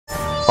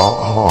Ah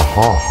ha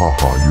ha ha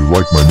ha, you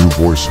like my new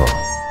voice, huh?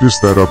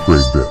 Diss that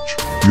upgrade, bitch.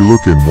 You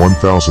look in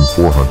 1400.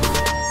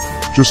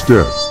 Just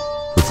dead.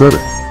 Pathetic.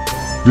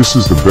 This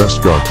is the best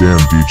goddamn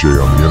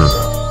DJ on the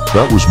internet.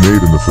 That was made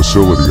in the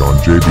facility on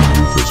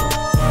JB.institute.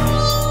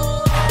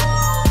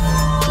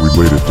 We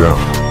laid it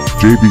down.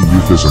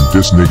 JB.institute,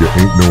 this nigga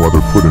ain't no other,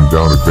 putting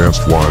down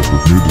advanced wise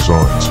with new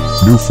designs,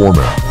 new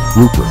format,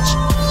 blueprints.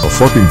 A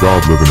fucking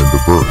god living in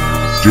the bird.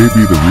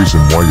 JB the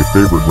reason why your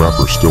favorite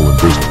rapper's still in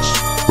business.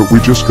 But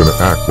we just gonna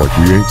act like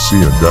we ain't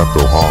seeing that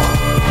though, ha.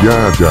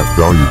 Yeah, that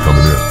value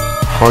coming in.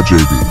 Ha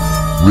JB.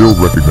 Real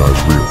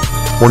recognize real.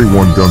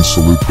 21 guns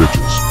salute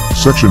bitches.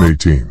 Section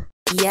 18.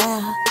 Yeah.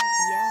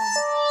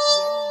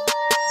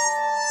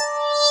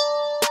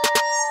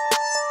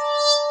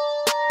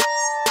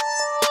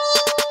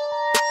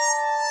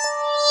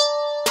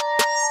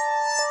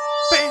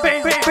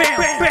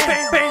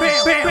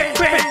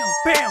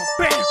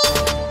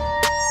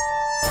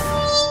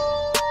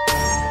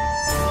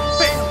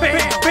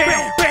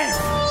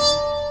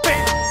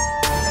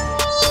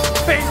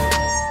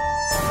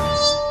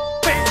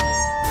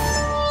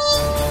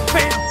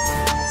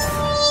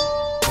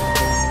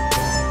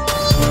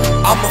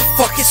 I'm a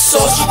fucking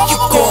soldier, you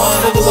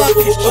gonna love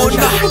it or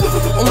not.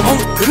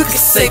 I'm good and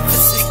safe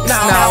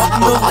now.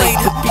 I'm no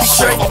later, be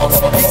straight.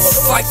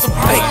 Pieces like some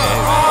paper.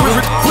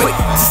 Real quick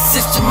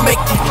decision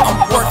making. I'm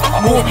worth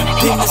more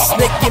than a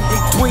snake in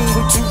between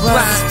two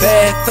lines.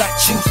 Bad thought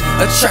choose,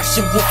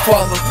 attraction will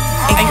follow.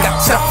 Ain't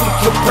got time for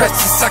your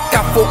presence. I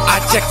got 4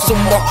 Ajax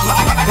on market.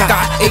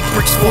 Got 8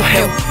 bricks for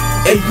help.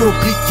 And you'll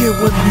be here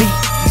with me.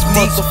 These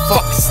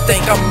motherfuckers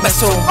think I'm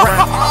messing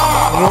around.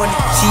 Wanna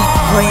keep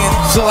playing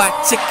till I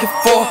take it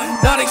for.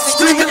 Now they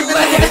screaming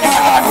later.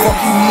 Fuck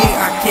you, nigga,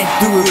 I can't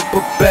do it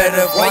but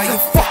better. Why you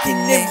fucking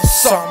in the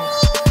summer?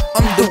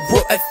 I'm the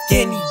real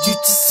Afghani, you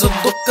just a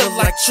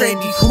lookalike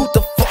tranny. Who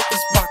the fuck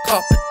is my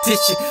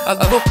competition? I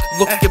look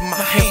at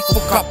my hand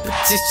for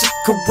competition.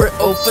 Career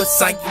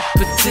oversight,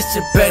 you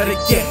petition. Better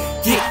get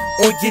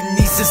on your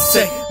knees and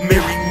say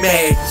Mary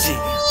Magic.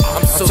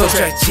 I'm so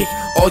tragic.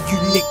 All you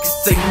niggas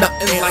say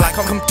nothing like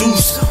I'm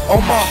deuce on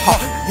my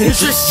heart.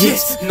 Interest,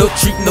 yes. No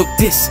treat, no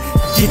diss.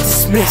 Get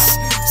dismissed.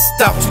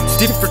 Stop too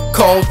different,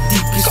 call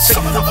Diebitsch.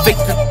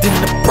 Faker than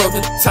the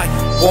prototype.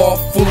 Wall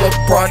full of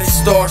pride and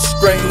star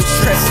strangled.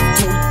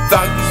 Transitory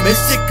values,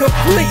 mission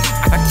complete.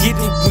 I get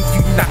it when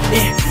you not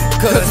in,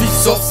 cause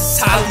results is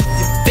highly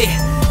unfair.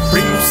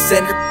 Bring you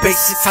center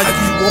basis, how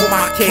you on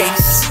my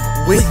case.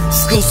 With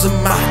skills of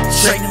my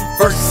training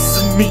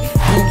versus me.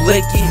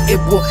 Blue-legged,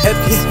 it will have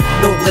his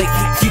no leg.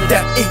 Keep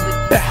that in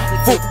the back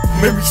for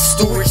memory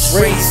storage.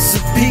 Raise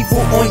some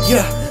people on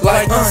ya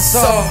like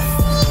unsolved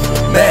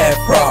mad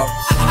problems.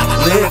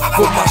 Live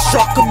for my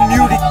strong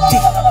community.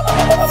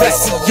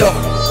 Fascio,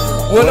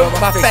 what up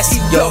my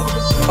fascio?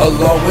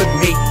 Along with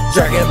me,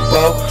 Dragon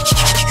Ball.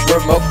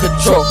 Remote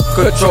control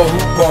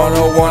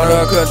who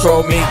wanna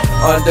control me.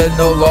 Under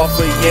no law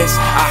for yes,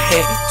 I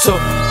had to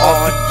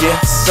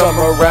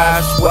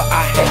summarize what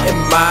I had in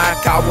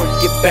mind. I will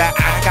get back,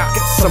 I got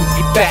some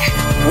get back.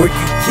 Where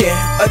you can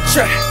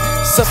attract,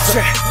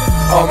 subtract,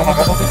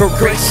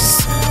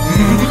 gracious,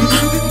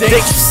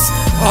 dangerous,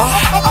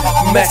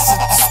 massive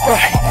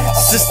sprite,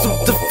 system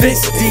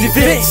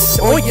defense,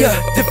 on your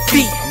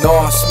defeat. No,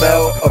 I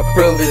smell of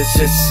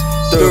privileges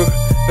through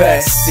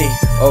passing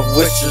of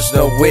wishes,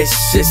 no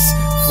wishes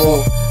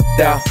for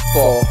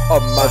downfall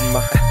of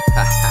my.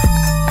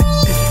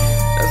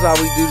 That's how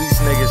we do these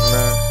niggas,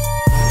 man.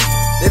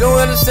 They don't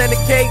understand the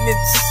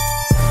cadence.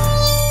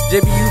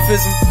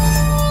 JB.institute.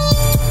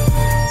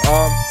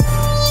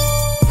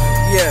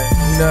 Yeah,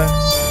 you know,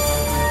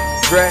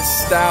 dress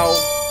style,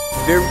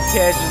 very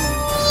casual.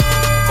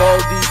 Karl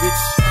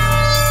Diebitsch.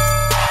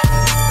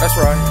 That's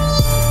right.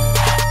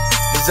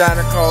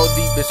 Designer Karl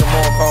Diebitsch. I'm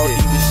on Karl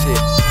Diebitsch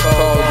shit.